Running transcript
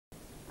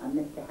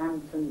and Mr.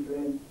 Hanson's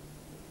room.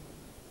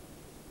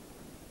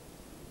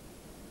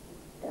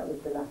 That was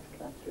the last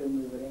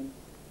classroom we were in.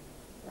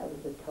 That was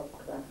the top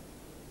class.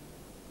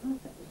 It was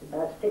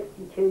about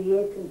 62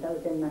 years since I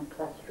was in that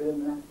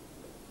classroom last.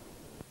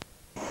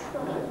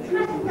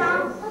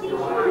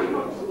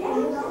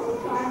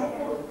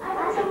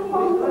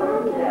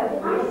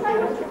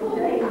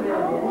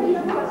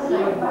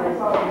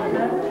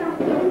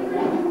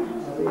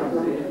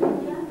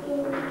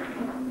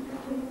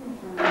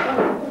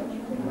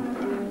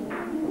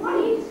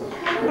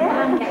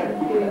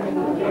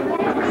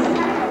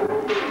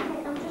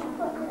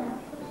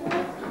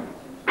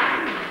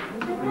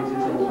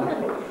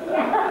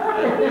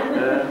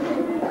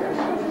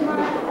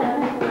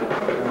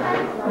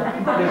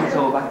 It's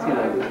all back to you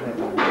though, isn't it?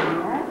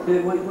 So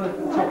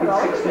we're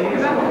talking 60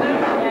 years ago.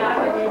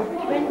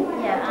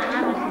 Yeah, I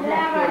was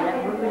left here.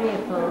 We were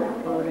here for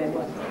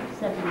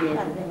 7 years, I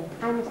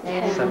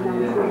think.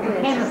 7 years.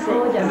 Came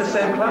forward. In the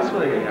same class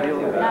were you? No.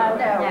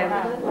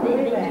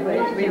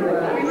 We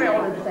were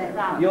all in the same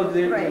class. You're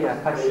the,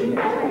 yeah, I see.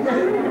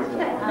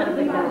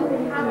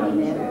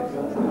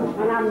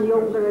 And I'm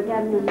younger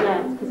again than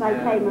that, because I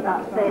came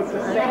about 36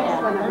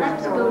 when I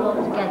left school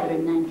altogether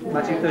in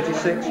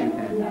 1936 you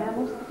came? Yeah, I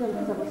must have done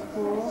because I was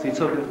 4. So you're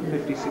talking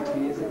 50, 60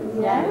 years ago?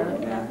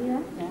 Yeah.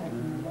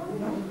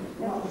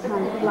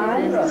 Time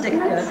flies. 62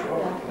 years.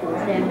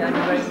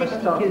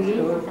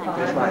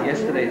 It's like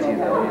yesterday to you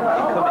though. You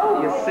come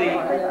in, you see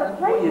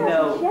what you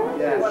know.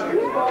 Yes.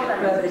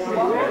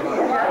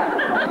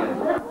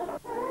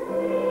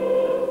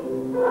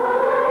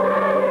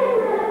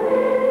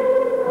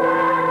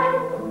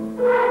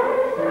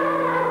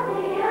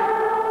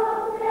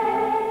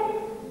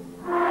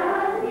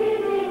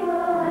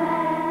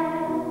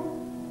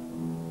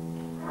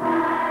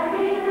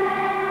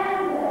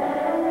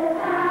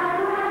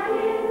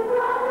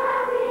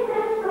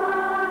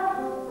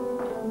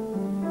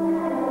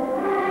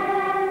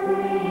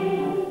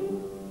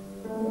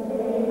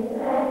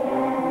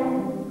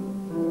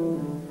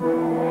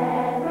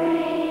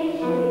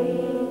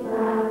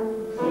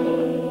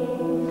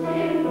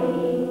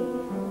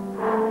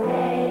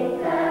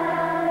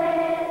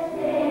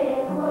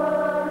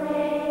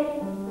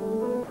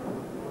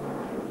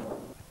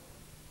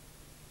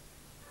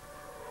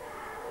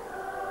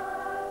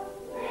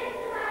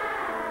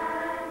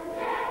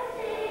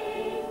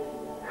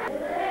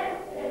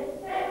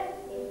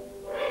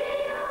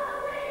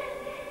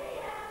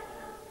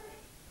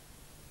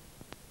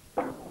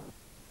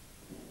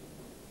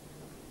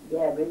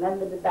 Yeah,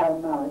 remember the bell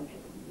march?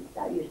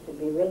 That used to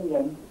be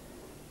ringing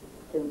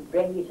to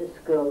bring you to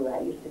school.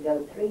 That used to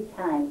go 3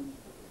 times.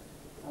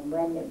 And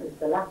when it was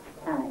the last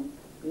time,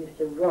 we used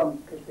to run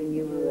because we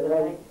knew we were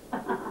late.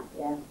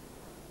 Yeah.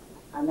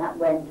 And that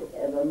went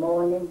of a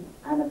morning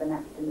and of an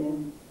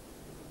afternoon.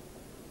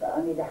 But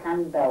only the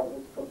handbell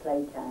was for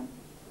playtime.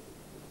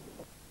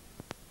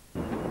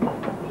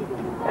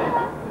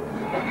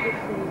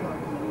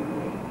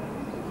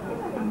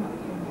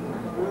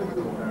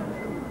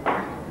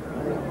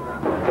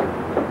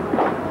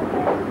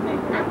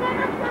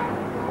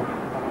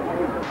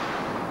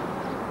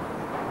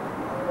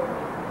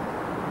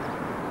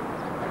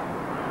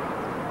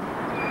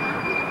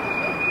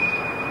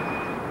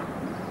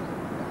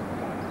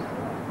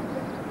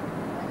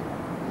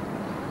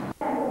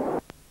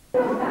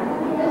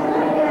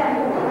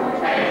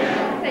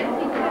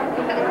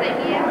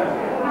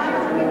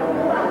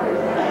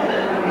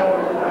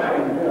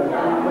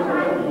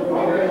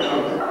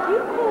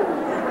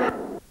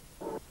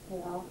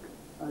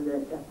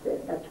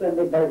 That's when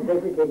we both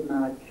visited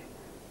Marge.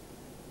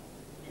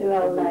 2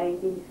 old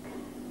ladies.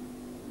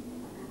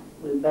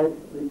 We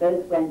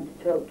both went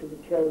to talk to the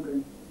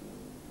children.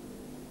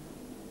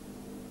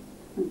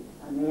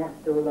 And they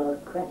asked all those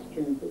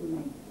questions, didn't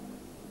they?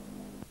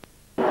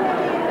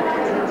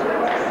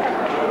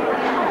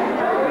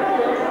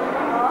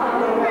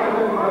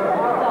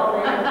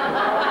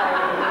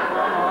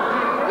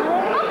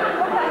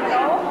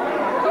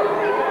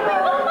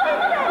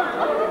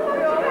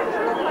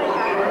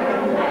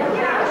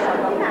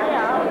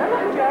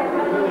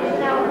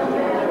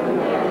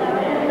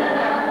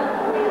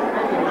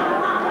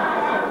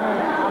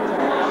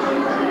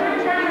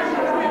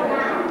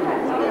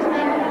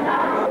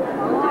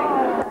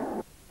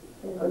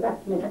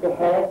 Mr.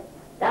 Hare,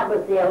 that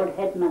was the old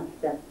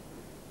headmaster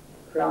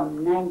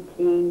from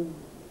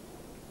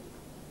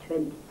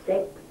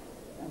 1926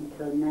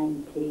 until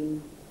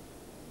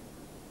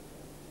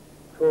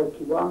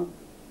 1941.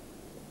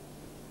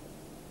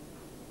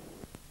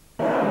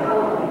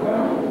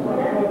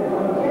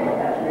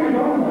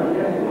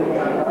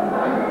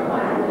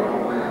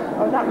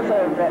 Oh, that was a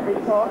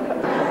report.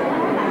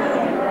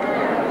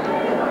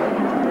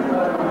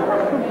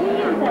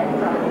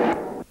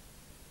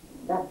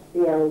 That's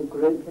the old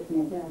group,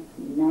 isn't it? Yeah.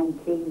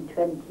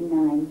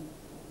 1929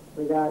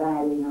 with our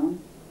Eileen on.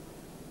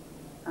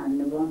 And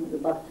the one at the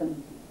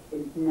bottom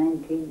is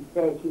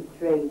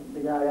 1933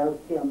 with our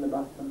Elsie on the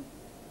bottom.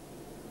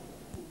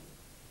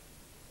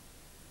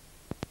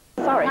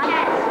 Sorry.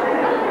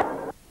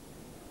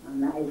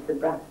 And that is the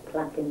brass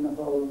plaque in the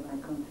hall. I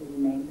can't see the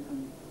names on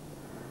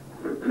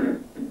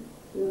it.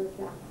 Your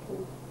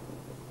Jackson,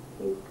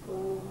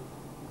 equal.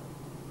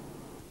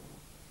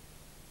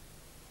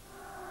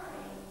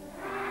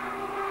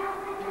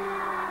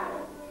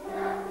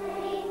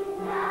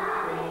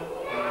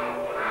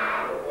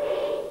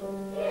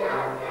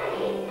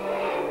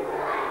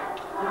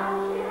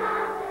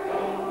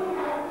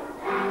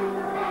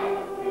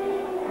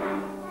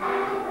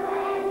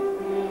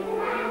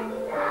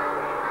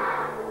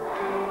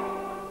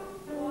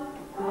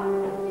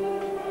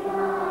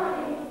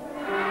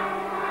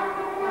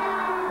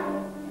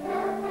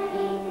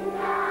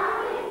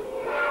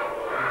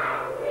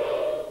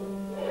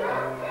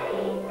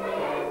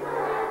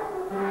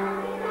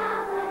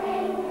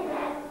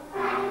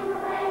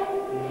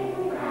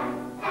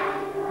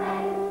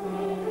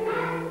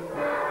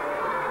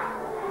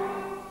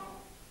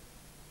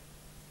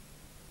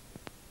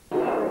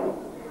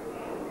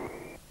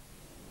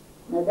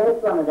 Now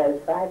there's one of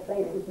those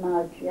fireplaces,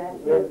 Marge. Yeah,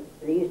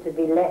 they used to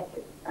be lit,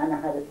 and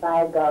I had a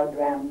fire guard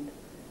round.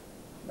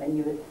 When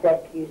you were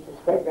sick, you used to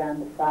sit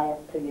round the fire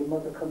till your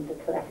mother come to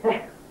collect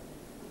you.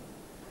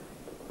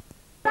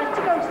 Let's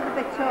go to the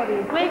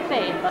Victorian. We've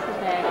been, but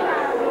today.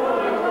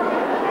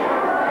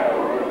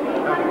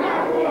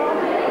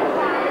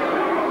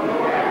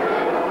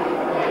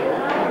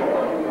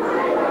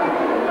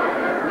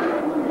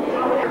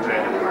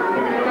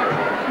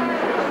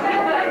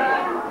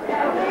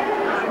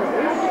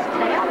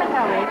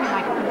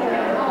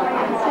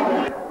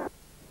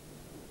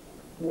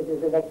 This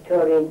is a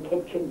Victorian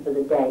kitchen for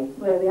the day,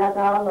 where we had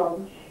our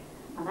lunch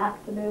and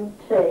afternoon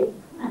tea.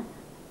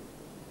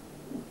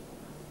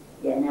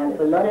 Yeah, now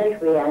for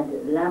lunch we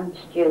had lamb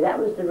stew. That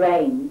was the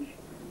range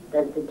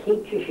that the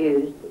teachers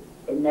used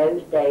in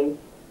those days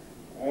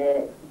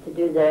to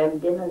do their own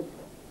dinners.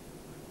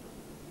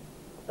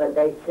 But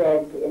they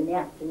served in the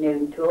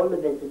afternoon to all the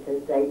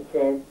visitors, they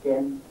served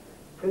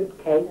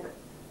fruit cake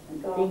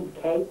and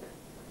seed cake,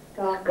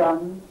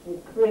 scones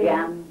with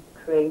jam,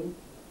 cream,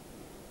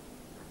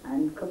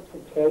 and cups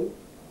of tea.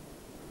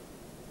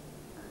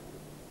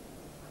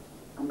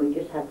 And we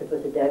just had to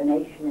put a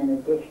donation in a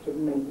dish,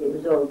 didn't we? It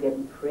was all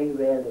given free,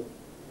 really.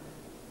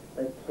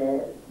 But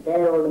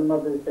they're all the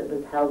mothers that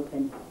was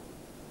helping.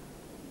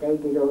 They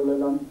did all the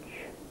lunch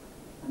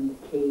and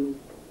the tea.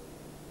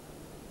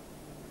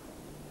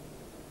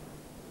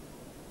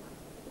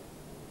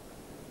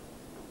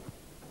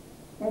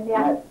 In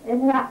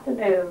the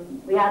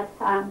afternoon, we had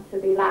time to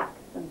relax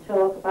and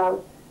talk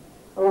about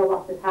all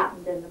what had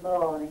happened in the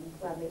morning,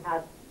 when we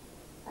had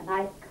a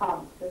nice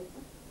concert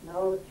and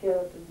all the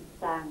children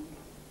sang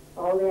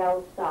all the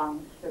old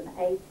songs from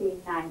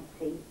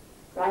 1890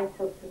 right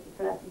up to the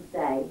present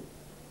day,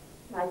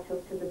 right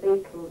up to the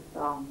Beatles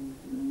songs.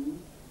 Mm.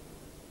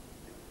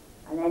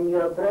 And then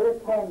your brother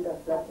turned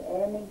up, that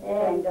Ernie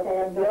turned up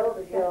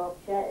from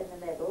Yorkshire in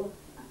the middle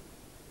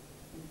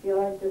and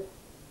joined us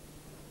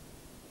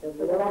for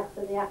the rest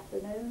of the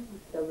afternoon.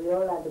 So we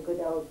all had a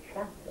good old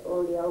chat,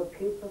 all the old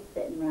pupils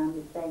sitting around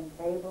the same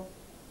table,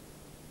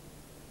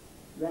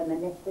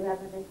 reminiscing.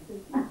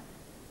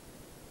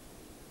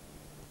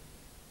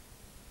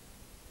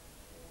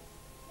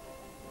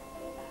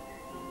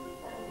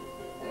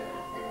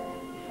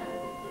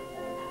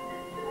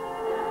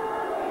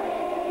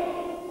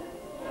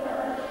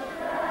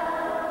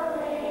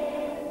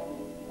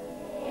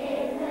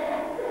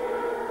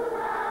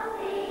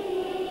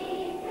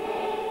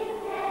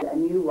 A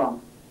new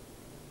one.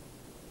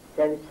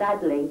 So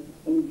sadly,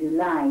 in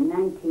July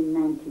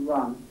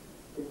 1991,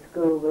 the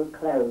school will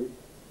close,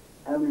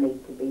 only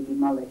to be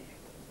demolished.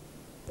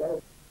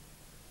 So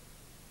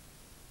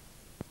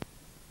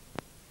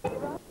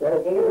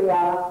here we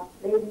are,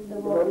 leaving the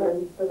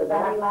Woodlands for the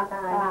very last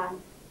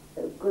time.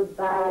 So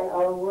goodbye,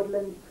 old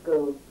Woodlands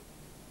School.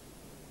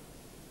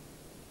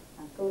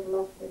 And good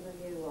luck in the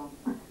new